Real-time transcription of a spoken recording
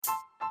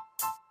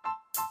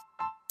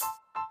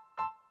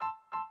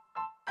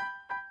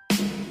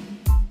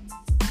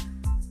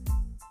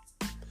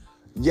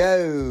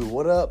Yo,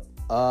 what up?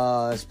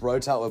 It's Bro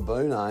Talk with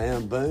Boone. I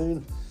am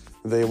Boone,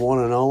 the one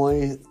and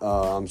only.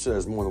 I'm sure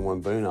there's more than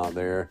one Boone out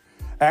there.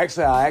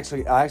 Actually, I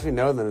actually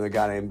know the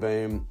guy named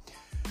Boone,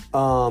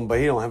 but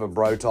he don't have a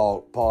Bro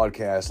Talk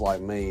podcast like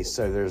me.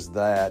 So there's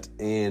that,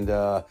 and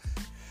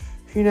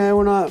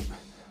we're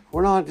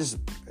not just.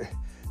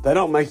 They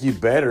don't make you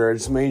better. It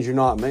just means you're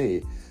not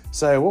me.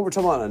 So what we're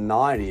talking about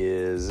tonight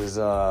is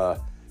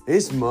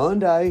it's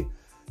Monday.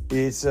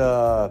 It's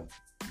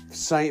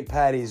St.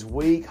 Patty's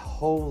week.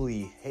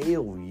 Holy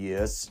hell,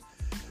 yes.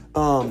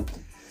 And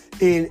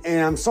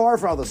I'm sorry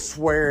for all the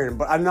swearing,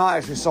 but I'm not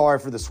actually sorry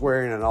for the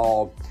swearing at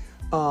all.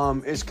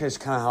 It's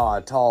kind of how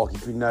I talk.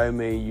 If you know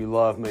me, you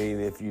love me,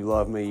 and if you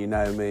love me, you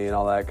know me, and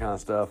all that kind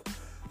of stuff.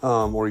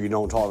 Or you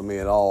don't talk to me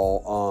at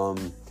all.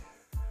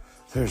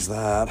 There's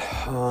that.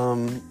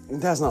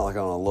 That's not like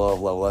on a love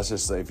level. That's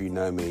just if you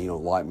know me, you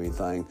don't like me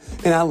thing.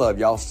 And I love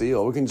y'all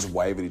still. We can just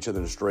wave at each other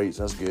in the streets.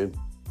 That's good.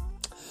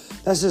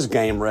 That's just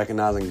game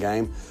recognizing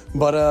game.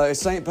 But it's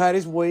St.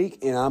 Patty's week,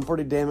 and I'm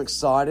pretty damn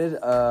excited.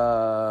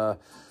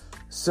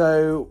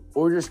 So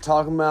we're just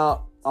talking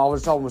about, I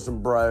was talking with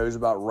some bros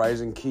about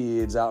raising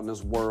kids out in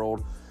this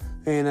world.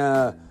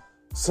 And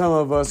some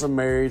of us are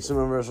married, some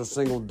of us are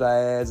single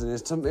dads, and we're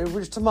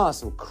just talking about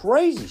some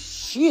crazy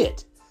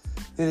shit.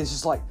 And it's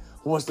just like,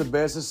 what's the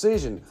best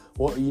decision?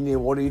 What do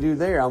you do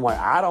there? I'm like,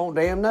 I don't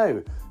damn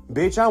know.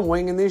 Bitch, I'm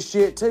winging this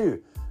shit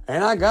too.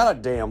 And I got a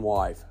damn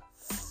wife.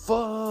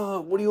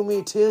 Fuck, what do you want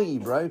me to tell you,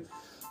 bro?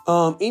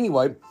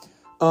 Anyway,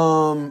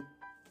 that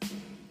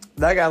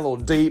got a little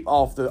deep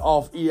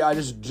I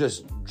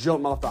just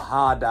jumped off the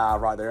high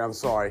dive right there. I'm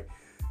sorry.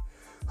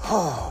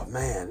 Oh,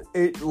 man.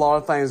 A lot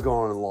of things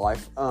going on in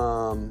life.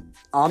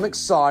 I'm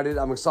excited.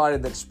 I'm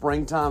excited that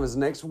springtime is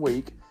next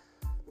week.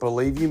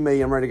 Believe you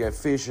me, I'm ready to go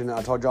fishing.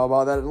 I told y'all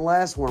about that in the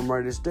last one. I'm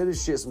ready to do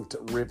this shit,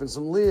 ripping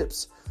some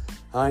lips.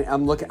 I'm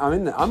in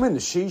the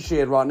she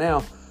shed right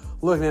now,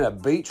 looking at a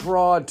beach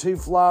rod, 2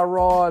 fly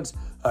rods,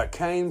 a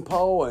cane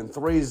pole, and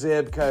 3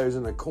 Zebcos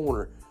in the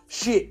corner.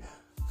 Shit,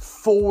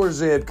 4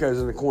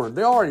 Zebcos in the corner.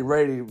 They're already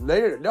ready.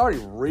 They're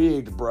already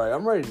rigged, bro.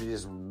 I'm ready to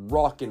just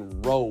rock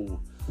and roll.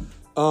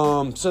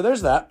 So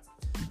there's that.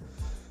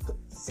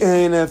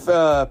 And if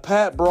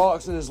Pat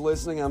Broxton is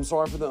listening, I'm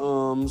sorry for the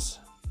ums.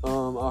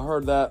 I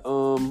heard that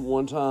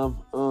one time.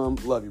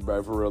 Love you,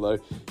 bro, for real though.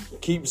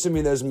 Keep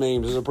sending me those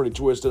memes. They're pretty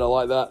twisted. I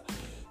like that.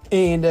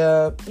 And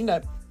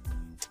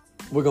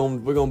we're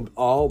gonna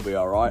all be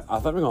all right. I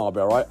think we're gonna all be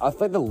all right. I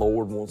think the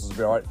Lord wants us to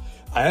be all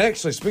right.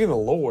 Speaking of the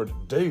Lord,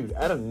 dude,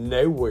 out of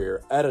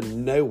nowhere,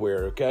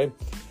 okay?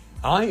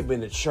 I ain't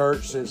been to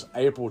church since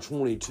April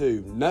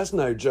 22. And that's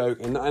no joke.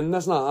 And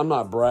that's not, I'm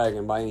not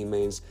bragging by any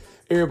means.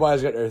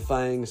 Everybody's got their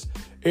things.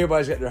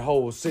 Everybody's got their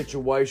whole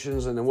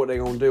situations and then what they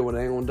gonna do, what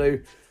they ain't gonna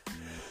do.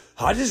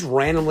 I just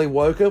randomly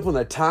woke up on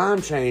the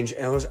time change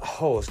and let's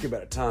get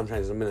back to time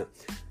change in a minute.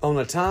 On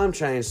the time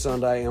change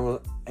Sunday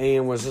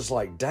and was just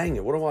like, dang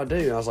it, what do I do?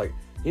 And I was like,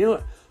 you know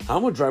what?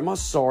 I'm going to drive my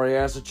sorry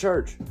ass to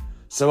church.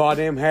 So I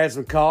had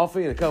some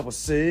coffee and a couple of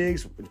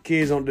cigs.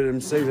 Kids don't do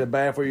them cigs, they're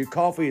bad for you.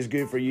 Coffee is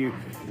good for you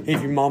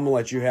if your mama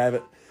lets you have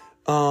it.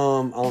 I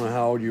don't know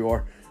how old you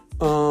are.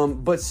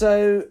 But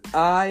so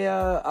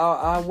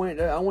I went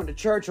to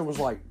church and was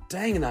like,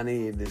 dang it, I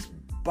needed this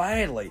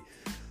badly.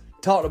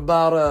 Talked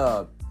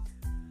about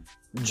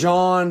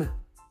John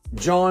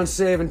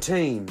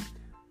 17.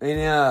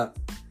 And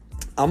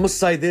I'm gonna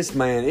say this,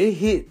 man, it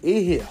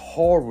hit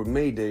hard with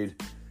me, dude.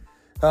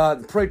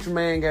 The preacher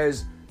man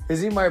goes,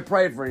 has anybody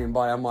prayed for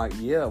anybody? I'm like,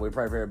 yeah, we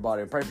pray for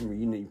everybody. We pray for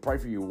you pray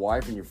for your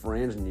wife and your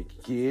friends and your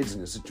kids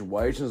and the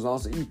situations and all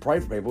that. You pray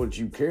for people that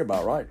you care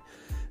about, right?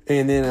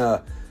 And then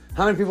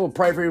how many people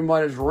pray for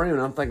everybody that's around?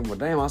 And I'm thinking, well,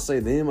 damn, I say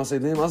them. I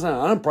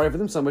don't pray for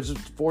them so much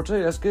before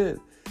too. That's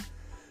good.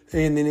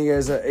 And then he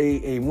goes,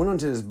 he went on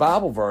to this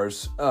Bible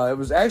verse. It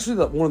was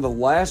actually one of the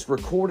last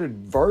recorded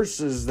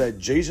verses that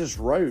Jesus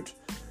wrote,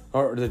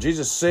 or that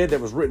Jesus said that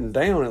was written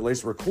down, at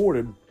least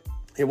recorded.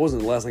 It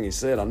wasn't the last thing he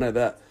said, I know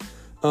that.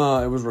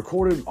 It was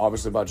recorded,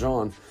 obviously, by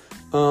John.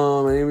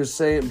 And he was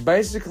saying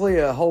basically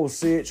a whole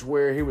sitch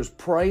where he was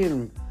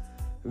praying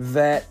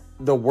that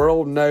the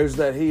world knows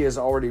that he has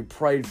already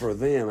prayed for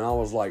them. And I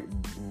was like,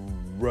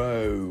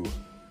 bro.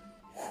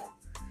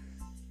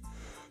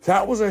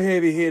 That was a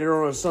heavy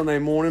hitter on a Sunday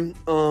morning.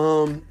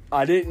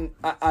 I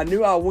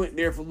knew I went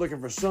there for looking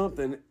for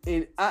something,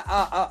 and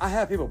I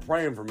have people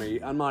praying for me.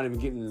 I'm not even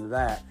getting into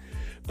that,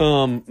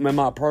 in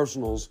my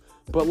personals.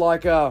 But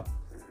like, I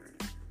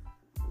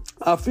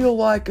feel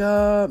like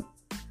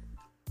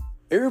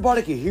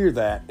everybody can hear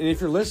that, and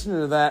if you're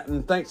listening to that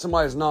and think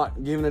somebody's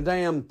not giving a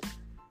damn,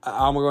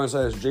 I'm going to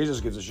say this: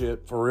 Jesus gives a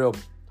shit for real.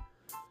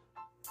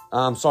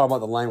 I'm sorry about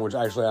the language.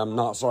 Actually, I'm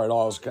not sorry at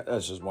all.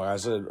 That's just why I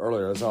said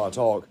earlier. That's how I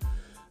talk.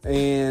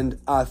 And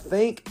I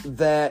think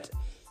that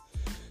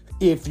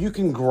if you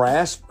can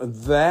grasp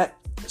that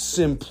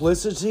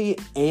simplicity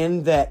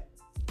and that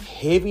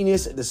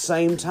heaviness at the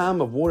same time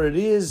of what it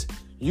is,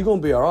 you're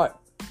going to be all right.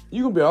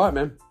 You're going to be all right,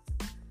 man.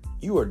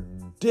 You are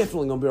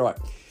definitely going to be all right.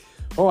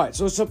 All right,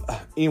 so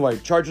anyway,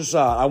 church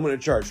aside, I went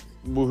to church.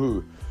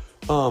 Woohoo.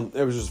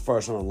 It was just the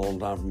first time in a long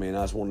time for me, and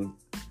I just wanted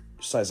to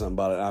say something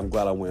about it. I'm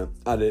glad I went.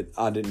 I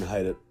didn't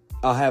hate it.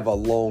 I have a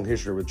long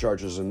history with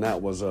churches, and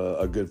that was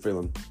a good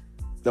feeling.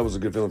 That was a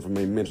good feeling for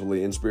me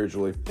mentally and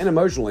spiritually and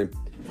emotionally.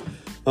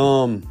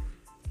 Damn,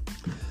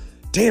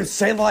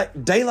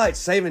 daylight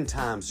saving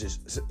times.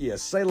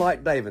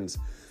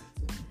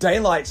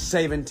 Daylight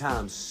saving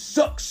time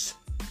sucks.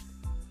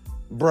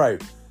 Bro,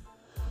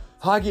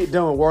 I get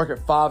done with work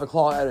at 5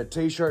 o'clock at a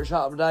t-shirt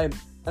shop today,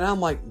 and I'm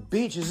like,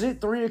 bitch, is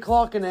it 3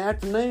 o'clock in the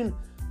afternoon?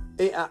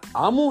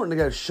 I'm wanting to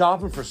go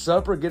shopping for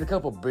supper, get a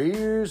couple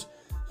beers.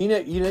 And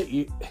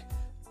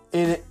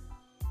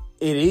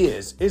it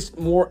is.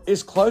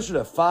 It's closer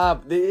to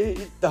 5.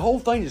 The whole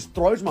thing just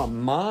throws my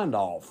mind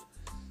off.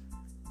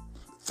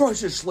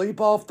 Throws your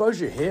sleep off, throws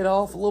your head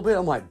off a little bit.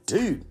 I'm like,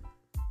 dude,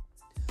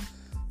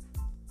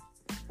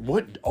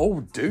 what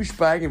old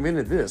douchebag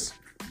invented this?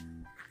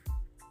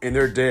 And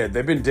they're dead.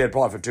 They've been dead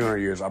probably for 200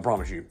 years, I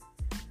promise you.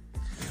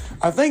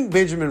 I think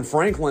Benjamin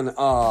Franklin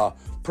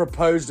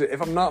proposed it, if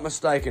I'm not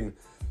mistaken,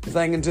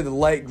 thanking to the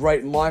late,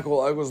 great Michael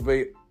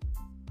Oglesby.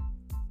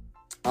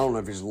 I don't know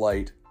if he's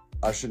late.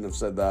 I shouldn't have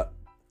said that.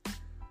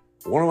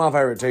 One of my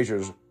favorite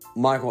teachers,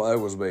 Michael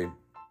Oglesby.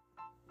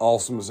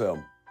 Awesome as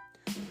hell.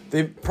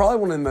 They're probably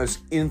one of the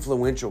most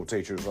influential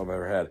teachers I've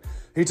ever had.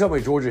 He taught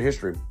me Georgia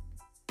history.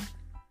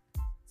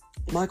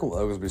 Michael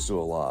Oglesby's still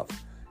alive.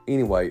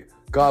 Anyway,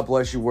 God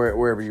bless you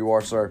wherever you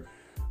are, sir.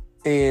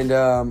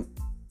 And,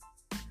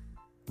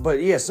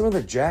 but yeah, some of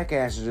the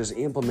jackasses just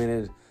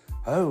implemented,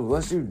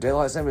 let's do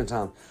daylight saving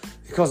time.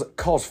 Because it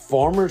calls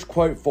farmers,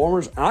 quote,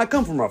 farmers. And I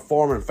come from a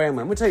farming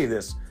family. I'm going to tell you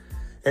this.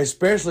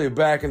 Especially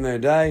back in the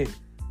day,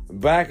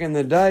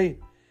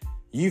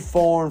 you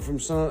farmed from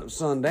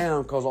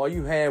sundown because all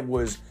you had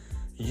was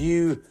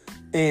you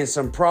and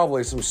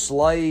probably some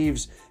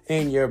slaves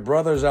and your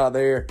brothers out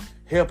there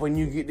helping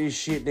you get this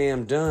shit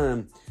damn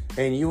done.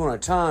 And you on a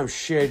time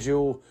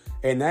schedule,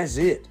 and that's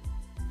it.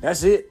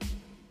 That's it.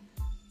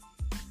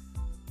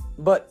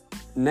 But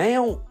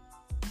now,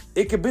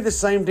 it could be the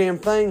same damn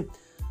thing.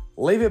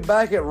 Leave it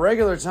back at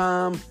regular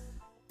time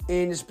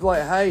and just be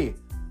like, hey,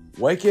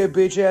 wake your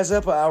bitch ass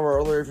up an hour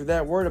earlier if you're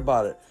that worried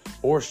about it.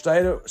 Or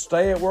stay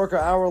at work an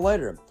hour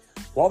later.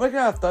 Why they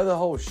gotta throw the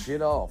whole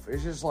shit off?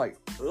 It's just like,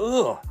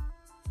 ugh.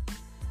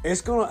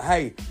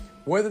 Hey,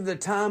 whether the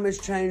time has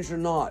changed or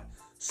not,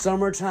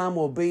 summertime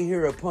will be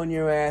here upon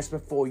your ass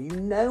before you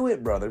know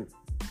it, brother.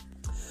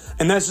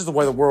 And that's just the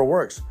way the world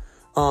works.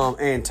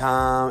 And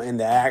time and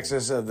the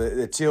axis of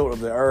the tilt of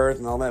the earth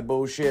and all that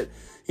bullshit.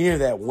 You know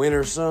that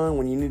winter sun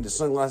when you need the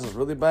sunglasses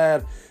really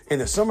bad. In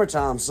the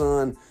summertime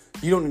sun,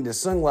 you don't need the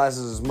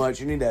sunglasses as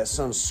much. You need that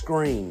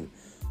sunscreen.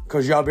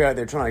 Because y'all be out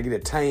there trying to get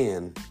a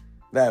tan.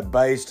 That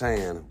base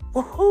tan.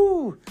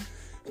 Woohoo!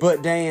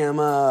 But damn,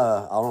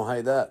 I don't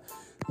hate that.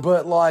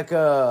 But like,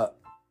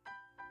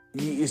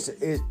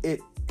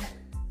 it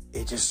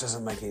just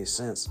doesn't make any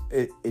sense.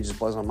 It just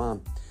blows my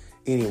mind.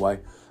 Anyway,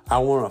 I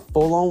went on a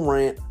full-on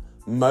rant.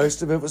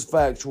 Most of it was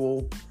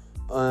factual.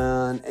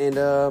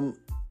 And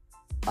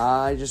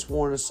I just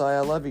wanted to say I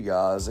love you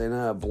guys.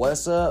 And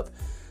bless up.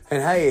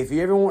 And hey, if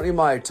you ever want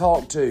anybody to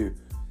talk to,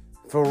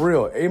 for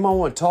real, anybody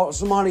want to talk to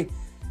somebody,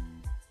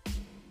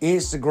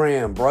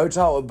 Instagram, Bro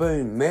Talk with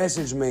Boone,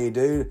 message me,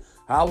 dude.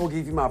 I will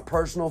give you my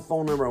personal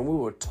phone number and we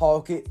will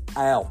talk it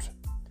out.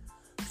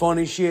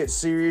 Funny shit,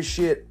 serious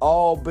shit,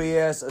 all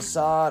BS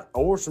aside,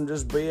 or some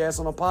just BS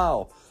on a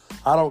pile.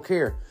 I don't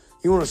care.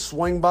 You want to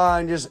swing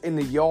by and just in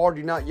the yard,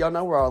 y'all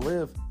know where I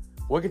live.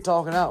 We can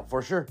talk it out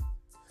for sure.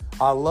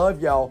 I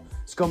love y'all.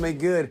 It's going to be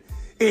good.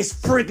 It's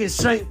freaking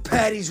St.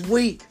 Patty's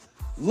week.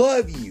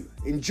 Love you.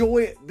 Enjoy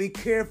it. Be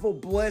careful.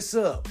 Bless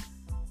up.